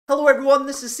Hello everyone,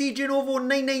 this is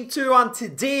johh992 and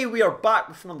today we are back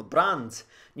with another brand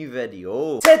new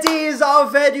video. Today is our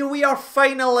video, we are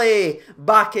finally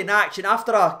back in action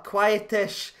after a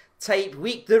quietish type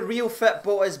week. The real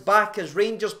football is back as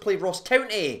Rangers play Ross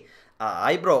County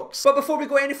at Ibrox. But before we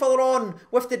go any further on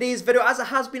with today's video, as it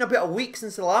has been about a week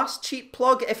since the last cheap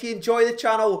plug, if you enjoy the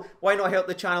channel, why not help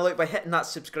the channel out by hitting that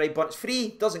subscribe button? It's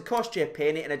free, doesn't cost you a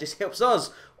penny, and it just helps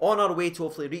us on our way to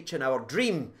hopefully reaching our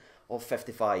dream of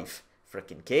 55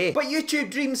 frickin' K. But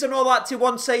YouTube dreams and all that to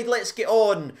one side, let's get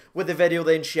on with the video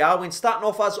then, shall we? And starting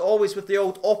off as always with the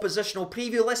old oppositional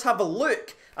preview, let's have a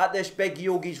look at this big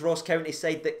Yogi's Ross County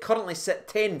side that currently sit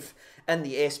 10th in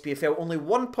the SPFL, only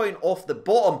 1 point off the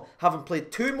bottom, having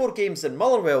played 2 more games than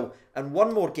Motherwell and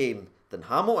 1 more game than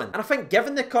Hamilton. And I think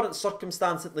given the current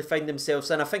circumstance that they find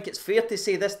themselves in, I think it's fair to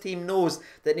say this team knows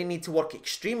that they need to work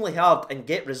extremely hard and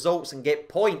get results and get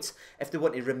points if they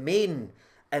want to remain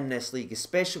in this league,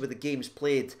 especially with the games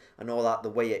played and all that the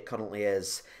way it currently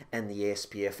is in the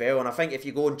SPFL. And I think if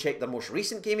you go and check their most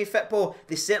recent game of football,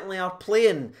 they certainly are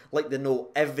playing like they know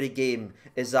every game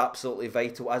is absolutely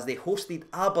vital, as they hosted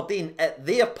Aberdeen at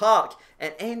their park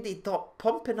and ended up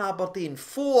pumping Aberdeen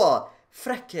 4-1.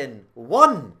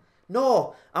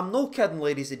 No, I'm no kidding,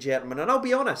 ladies and gentlemen, and I'll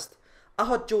be honest, I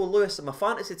had Joe Lewis in my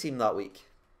fantasy team that week.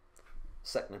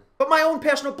 Sickening. But my own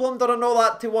personal blunder and all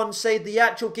that to one side, the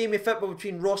actual game of football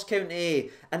between Ross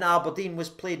County and Aberdeen was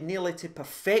played nearly to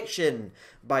perfection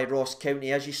by Ross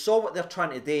County, as you saw what they're trying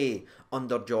to do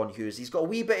under John Hughes. He's got a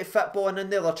wee bit of football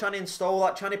in there, they're trying to install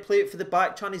that, trying to play it for the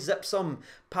back, trying to zip some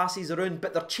passes around,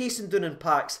 but they're chasing down in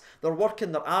packs, they're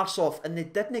working their arse off, and they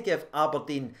didn't give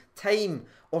Aberdeen time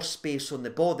or space on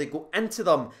the ball. They go into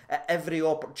them at every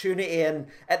opportunity, and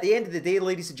at the end of the day,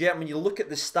 ladies and gentlemen, you look at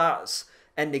the stats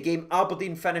in the game,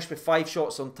 Aberdeen finished with 5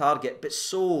 shots on target, but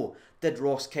so did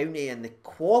Ross County, and the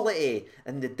quality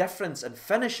and the difference in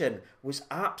finishing was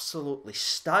absolutely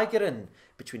staggering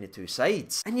between the two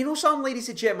sides. And you know something, ladies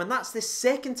and gentlemen, that's the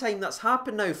second time that's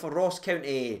happened now for Ross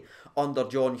County under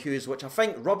John Hughes, which I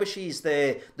think rubbishes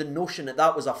the notion that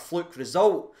that was a fluke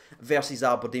result versus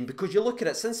Aberdeen, because you look at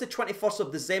it, since the 21st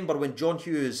of December when John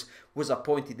Hughes was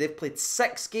appointed, they've played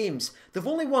 6 games. They've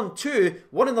only won 2,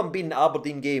 one of them being the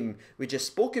Aberdeen game we just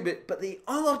spoke about, but the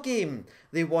other game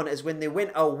they won is when they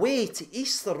went away to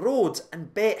Easter Road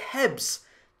and bet Hibs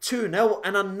 2-0.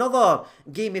 And another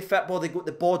game of football, they got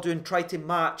the ball down, tried to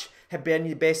match Hibernian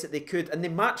the best that they could, and they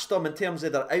matched them in terms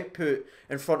of their output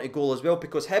in front of goal as well,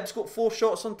 because Hibs got 4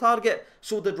 shots on target,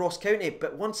 so did Ross County,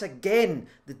 but once again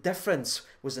the difference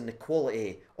was in the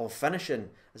quality of finishing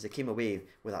as they came away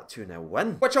with that 2-0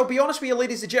 win. Which, I'll be honest with you,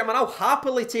 ladies and gentlemen, I'll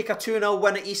happily take a 2-0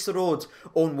 win at Easter Road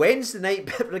on Wednesday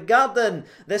night, but regarding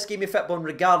this game of football and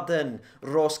regarding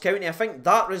Ross County, I think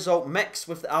that result mixed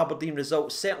with the Aberdeen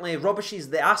result certainly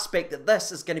rubbishes the aspect that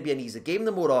this is going to be an easy game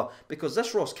tomorrow, because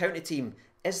this Ross County team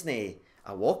isn't a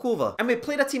walkover. And we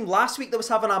played a team last week that was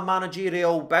having a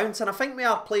managerial bounce, and I think we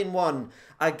are playing one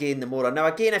again tomorrow. Now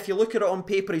again, if you look at it on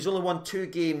paper, he's only won 2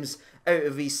 games out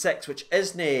of these 6, which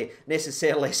isn't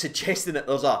necessarily suggesting that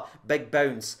there's a big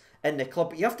bounce in the club.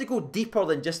 But you have to go deeper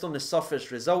than just on the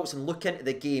surface results and look into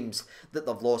the games that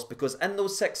they've lost, because in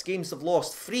those 6 games they've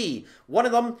lost 3. One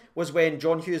of them was when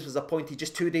John Hughes was appointed,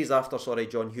 just 2 days after,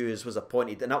 John Hughes was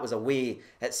appointed, and that was away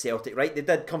at Celtic, right? They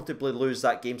did comfortably lose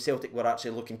that game. Celtic were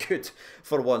actually looking good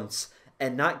for once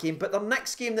in that game, but their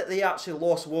next game that they actually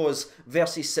lost was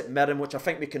versus St Mirren, which I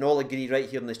think we can all agree right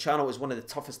here on this channel is one of the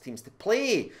toughest teams to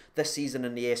play this season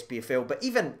in the SPFL. But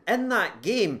even in that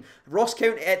game, Ross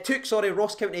County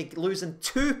losing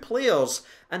 2 players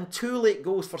and 2 late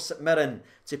goals for St Mirren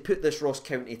to put this Ross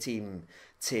County team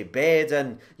to bed.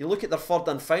 And you look at their 3rd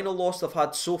and final loss they've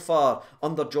had so far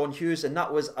under John Hughes, and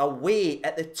that was away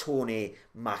at the Tony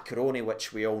Macaroni,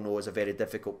 which we all know is a very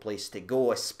difficult place to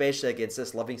go, especially against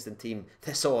this Livingston team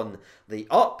that's on the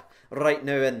up right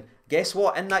now. And guess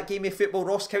what? In that game of football,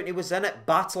 Ross County was in it,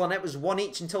 battling. It was 1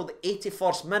 each until the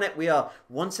 81st minute, where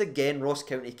once again Ross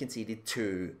County conceded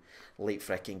 2 late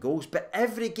fricking goals. But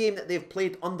every game that they've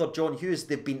played under John Hughes,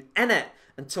 they've been in it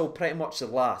until pretty much the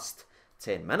last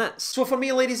 10 minutes. So for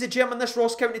me, ladies and gentlemen, this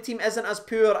Ross County team isn't as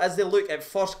poor as they look at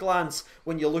first glance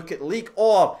when you look at the league,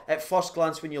 or at first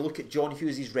glance when you look at John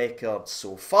Hughes' record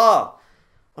so far,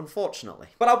 unfortunately.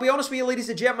 But I'll be honest with you, ladies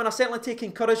and gentlemen, I certainly take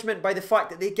encouragement by the fact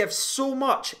that they give so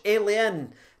much early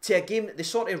in to a game that they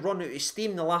sort of run out of steam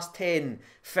in the last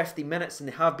 10-15 minutes, and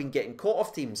they have been getting caught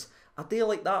off teams. I do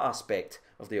like that aspect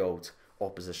of the old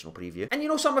oppositional preview. And you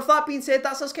know something, with that being said,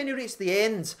 that's us kind of reached the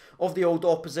end of the old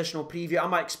oppositional preview.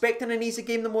 Am I expecting an easy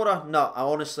game tomorrow? No, I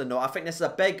honestly not. I think this is a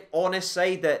big, honest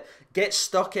side that gets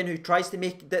stuck in, who tries to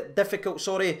make it difficult,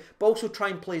 but also try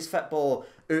and plays football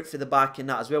out for the back in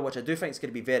that as well, which I do think is going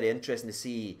to be very interesting to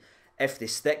see if they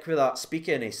stick with that.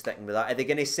 Speaking of sticking with that, are they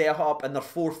going to set it up in their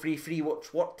 4-3-3,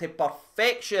 which worked to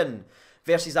perfection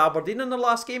versus Aberdeen in their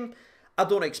last game? I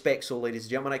don't expect so, ladies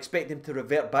and gentlemen. I expect them to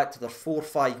revert back to their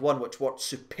 4-5-1, which worked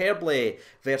superbly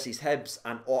versus Hibs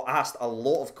and asked a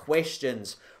lot of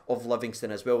questions of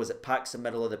Livingston, as well as it packs the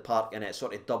middle of the park and it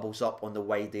sort of doubles up on the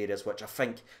wide areas, which I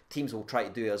think teams will try to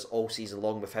do as all season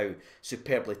long with how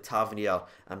superbly Tavernier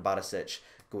and Barisic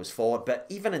goes forward. But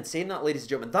even in saying that, ladies and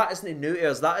gentlemen, that isn't new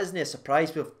to us. That isn't a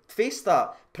surprise. We've faced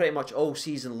that pretty much all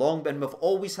season long, and we've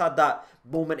always had that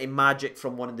moment of magic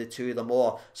from one of the two of them,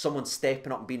 or someone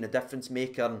stepping up and being a difference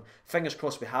maker. And fingers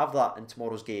crossed we have that in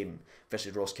tomorrow's game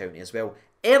versus Ross County as well.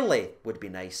 Early would be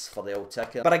nice for the old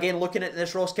ticket. But again, looking at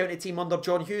this Ross County team under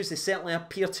John Hughes, they certainly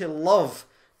appear to love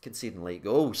conceding late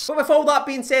goals. But with all that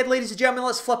being said, ladies and gentlemen,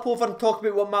 let's flip over and talk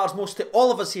about what matters most to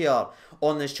all of us here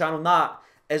on this channel, and that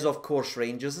is of course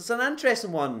Rangers. It's an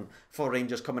interesting one for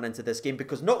Rangers coming into this game,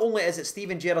 because not only is it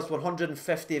Steven Gerrard's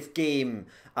 150th game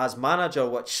as manager,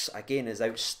 which again is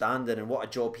outstanding, and what a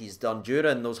job he's done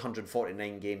during those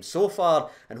 149 games so far,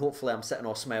 and hopefully I'm sitting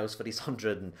all smiles for his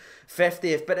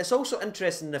 150th, but it's also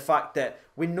interesting the fact that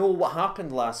we know what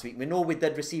happened last week. We know we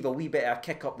did receive a wee bit of a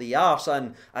kick up the arse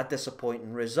and a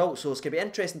disappointing result, so it's going to be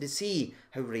interesting to see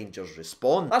how Rangers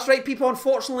respond. That's right, people,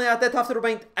 unfortunately I did have to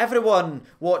remind everyone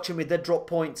watching we did drop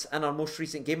points in our most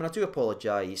recent game, and I do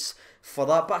apologise for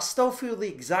that, but I still feel the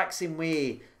exact same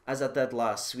way as I did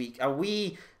last week. A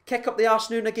wee kick up the arse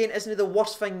now and again isn't the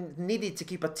worst thing needed to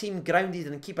keep a team grounded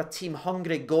and keep a team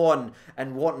hungry going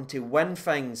and wanting to win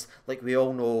things like we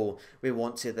all know we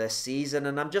want to this season.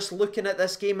 And I'm just looking at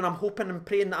this game and I'm hoping and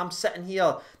praying that I'm sitting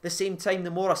here the same time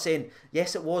tomorrow saying,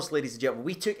 yes it was, ladies and gentlemen,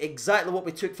 we took exactly what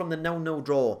we took from the 0-0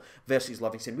 draw versus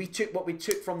Livingston. We took what we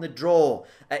took from the draw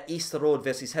at Easter Road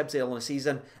versus Hibs early in the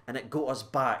season, and it got us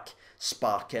back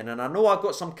sparking. And I know I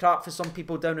got some crap for some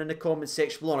people down in the comment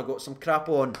section below, and I got some crap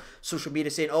on social media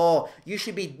saying, oh, you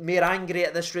should be more angry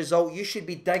at this result, you should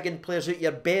be digging players out,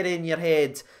 you're burying your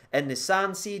head in the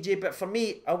sand, CJ. But for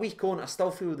me, a week on, I still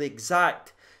feel the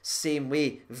exact same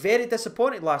way. Very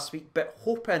disappointed last week, but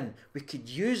hoping we could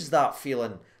use that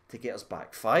feeling to get us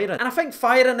back firing. And I think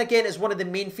firing again is one of the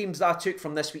main themes that I took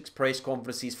from this week's press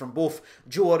conferences from both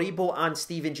Joe Aribo and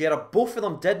Steven Gerrard. Both of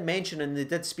them did mention and they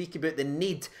did speak about the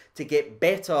need to get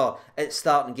better at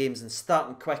starting games and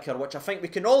starting quicker, which I think we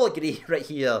can all agree right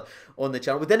here on the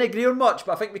channel. We didn't agree on much,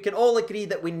 but I think we can all agree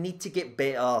that we need to get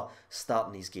better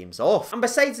starting these games off. And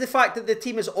besides the fact that the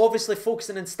team is obviously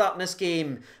focusing on starting this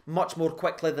game much more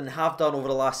quickly than they have done over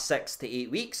the last 6 to 8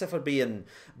 weeks, if we're being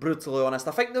brutally honest,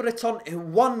 I think the return to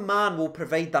one man will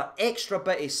provide that extra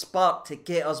bit of spark to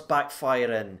get us back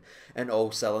firing in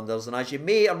all cylinders. And as you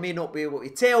may or may not be able to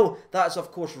tell, that is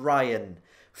of course Ryan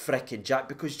frickin' Jack,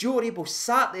 because Joe Aribo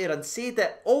sat there and said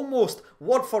it almost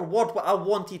word for word what I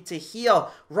wanted to hear.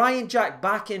 Ryan Jack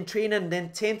back in training, the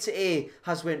intensity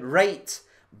has went right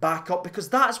back up, because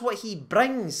that's what he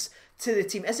brings to the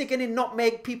team. Is he going to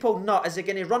nutmeg people? No. Is he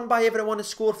going to run by everyone and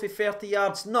score for 30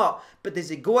 yards? No. But does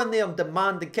he go in there and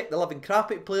demand and kick the living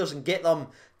crap out players and get them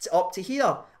up to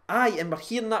here? Aye, and we're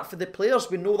hearing that for the players.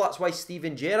 We know that's why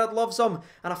Steven Gerrard loves him.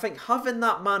 And I think having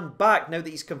that man back, now that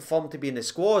he's confirmed to be in the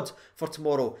squad for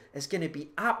tomorrow, is going to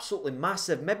be absolutely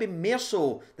massive. Maybe more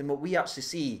so than what we actually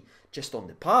see just on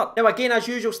the park. Now again, as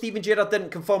usual, Steven Gerrard didn't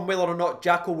confirm whether or not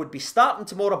Jacko would be starting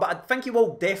tomorrow, but I think he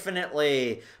will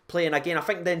definitely play. And again, I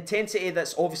think the intensity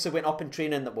that's obviously went up in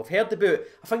training that we've heard about,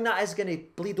 I think that is going to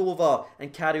bleed over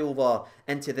and carry over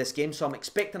into this game. So I'm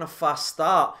expecting a fast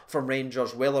start from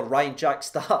Rangers, whether Ryan Jack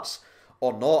starts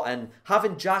or not. And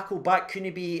having Jacko back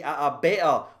couldn't be at a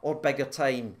better or bigger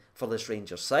time for this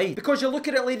Rangers side. Because you look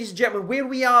at it, ladies and gentlemen, where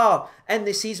we are in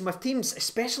the season with teams,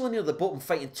 especially near the bottom,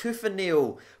 fighting tooth and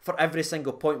nail for every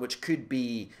single point, which could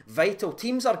be vital.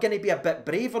 Teams are going to be a bit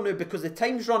braver now because the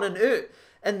time's running out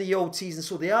in the old season,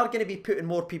 so they are going to be putting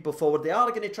more people forward. They are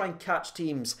going to try and catch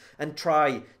teams and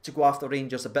try to go after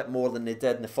Rangers a bit more than they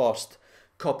did in the first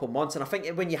couple months. And I think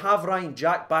when you have Ryan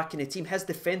Jack back in the team, his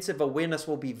defensive awareness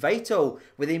will be vital,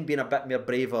 with him being a bit more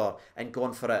braver and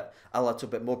going for it a little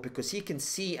bit more, because he can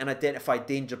see and identify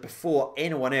danger before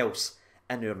anyone else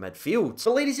in our midfield.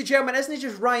 But ladies and gentlemen, isn't it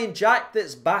just Ryan Jack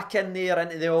that's back in there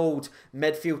into the old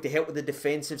midfield to help with the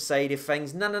defensive side of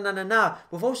things? Nah.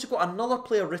 We've also got another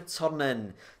player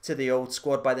returning to the old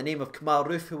squad by the name of Kamal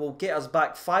Roof, who will get us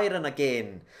back firing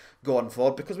again going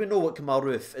forward, because we know what Kamal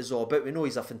Roof is all about. We know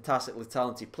he's a fantastically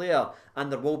talented player,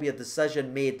 and there will be a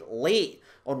decision made late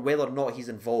on whether or not he's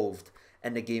involved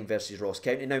in the game versus Ross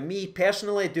County. Now, me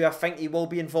personally, do I think he will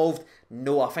be involved?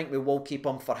 No, I think we will keep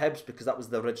him for Hibs because that was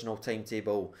the original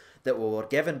timetable that we were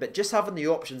given. But just having the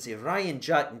options of Ryan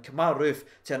Jack and Kamal Roof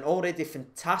to an already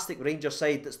fantastic Rangers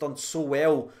side that's done so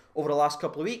well over the last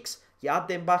couple of weeks, you add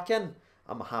them back in,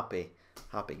 I'm a happy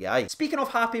guy. Speaking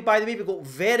of happy, by the way, we've got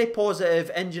very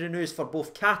positive injury news for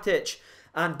both Katic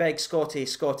and Big Scotty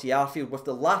Arfield, with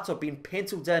the latter being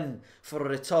penciled in for a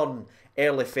return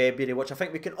early February, which I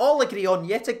think we can all agree on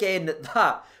yet again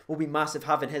that will be massive,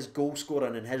 having his goal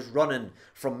scoring and his running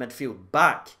from midfield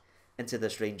back into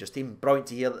this Rangers team. Brilliant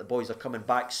to hear that the boys are coming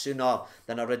back sooner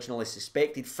than originally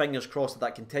suspected. Fingers crossed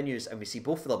that continues and we see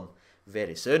both of them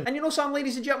very soon. And you know something,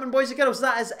 ladies and gentlemen, boys and girls,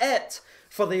 that is it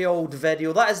for the old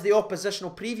video. That is the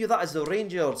oppositional preview. That is the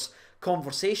Rangers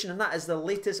conversation, and that is the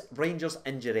latest Rangers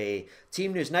injury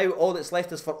team news. Now all that's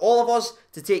left is for all of us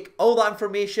to take all that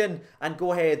information and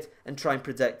go ahead and try and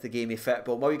predict the game of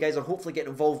football. While you guys are hopefully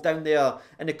getting involved down there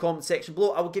in the comment section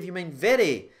below, I will give you mine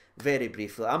very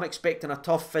briefly. I'm expecting a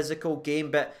tough physical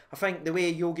game, but I think the way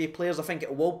Yogi plays, I think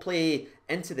it will play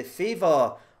into the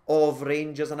favour of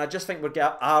Rangers, and I just think we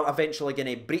are eventually going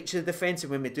to breach the defence,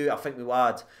 and when we do, I think we'll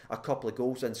add a couple of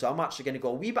goals in. So I'm actually going to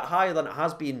go a wee bit higher than it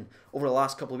has been over the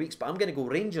last couple of weeks, but I'm going to go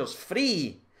Rangers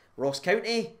 3, Ross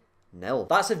County 0.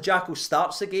 That's if Jacko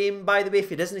starts the game, by the way. If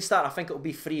he doesn't start, I think it'll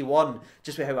be 3-1,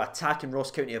 just with how attacking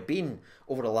Ross County have been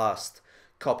over the last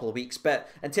couple of weeks. But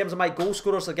in terms of my goal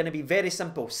scorers, they're going to be very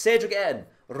simple. Cedric Itten,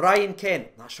 Ryan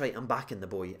Kent, that's right, I'm backing the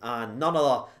boy, and none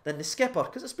other than the skipper,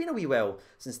 because it's been a wee while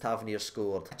since Tavernier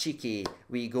scored. A cheeky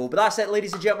wee goal. But that's it,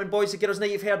 ladies and gentlemen, boys and girls. Now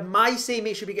you've heard my say,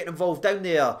 make sure you get involved down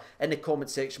there in the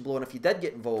comment section below, and if you did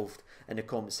get involved in the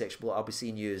comment section below, I'll be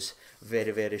seeing you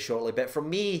very shortly. But from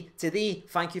me to thee,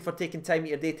 thank you for taking time out of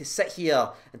your day to sit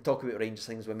here and talk about Rangers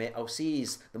things with me. I'll see you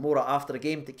the more after the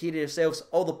game. Take care of yourselves,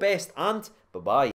 all the best, and bye-bye.